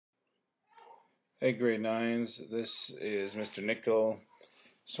Hey grade 9s, this is Mr. Nickel.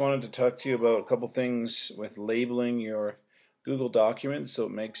 Just wanted to talk to you about a couple things with labeling your Google documents so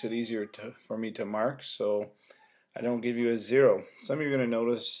it makes it easier for me to mark so I don't give you a 0. Some of you are going to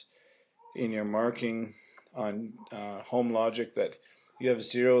notice in your marking on HomeLogic that you have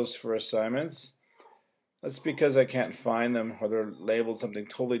 0s for assignments. That's because I can't find them or they're labeled something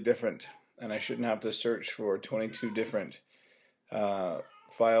totally different and I shouldn't have to search for 22 different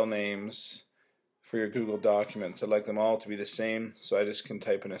file names for your Google documents. I'd like them all to be the same, so I just can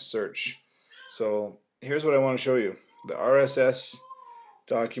type in a search. So here's what I want to show you. The RSS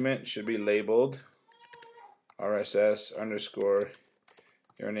document should be labeled RSS underscore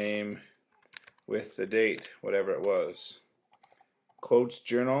your name with the date, whatever it was. Quotes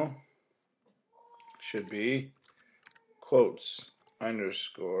journal should be quotes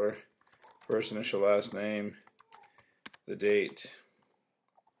underscore first initial last name, the date.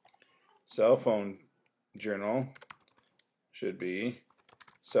 Cell phone journal should be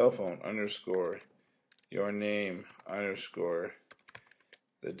cell phone underscore your name underscore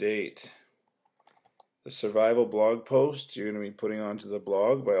the date. The survival blog post you're going to be putting onto the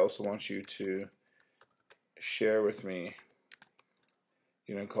blog, but I also want you to share with me.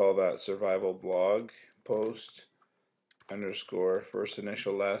 You're going to call that survival blog post underscore first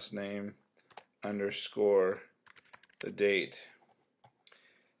initial last name underscore the date.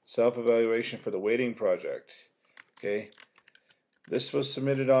 Self-evaluation for the waiting project. Okay, this was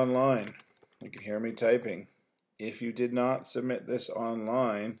submitted online. You can hear me typing. If you did not submit this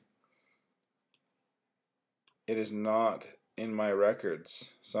online, it is not in my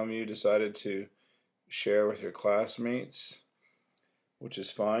records. Some of you decided to share with your classmates, which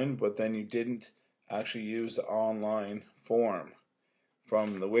is fine, but then you didn't actually use the online form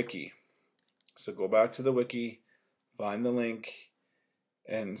from the wiki. So go back to the wiki, find the link,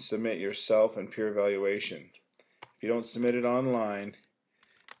 and submit your self and peer evaluation. If you don't submit it online,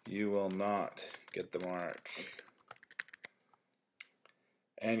 you will not get the mark.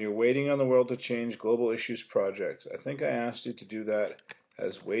 And you're waiting on the world to change global issues project. I think I asked you to do that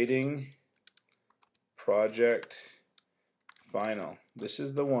as waiting project final. This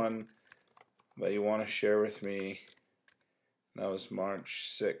is the one that you want to share with me. That was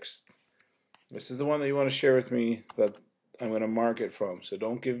March 6th. This is the one that you want to share with me that I'm going to mark it from. So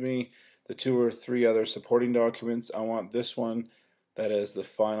don't give me the 2 or 3 other supporting documents. I want this one that is the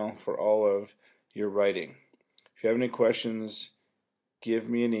final for all of your writing. If you have any questions, give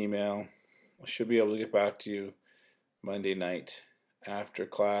me an email. I should be able to get back to you Monday night after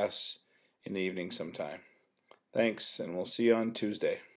class in the evening sometime. Thanks, and we'll see you on Tuesday.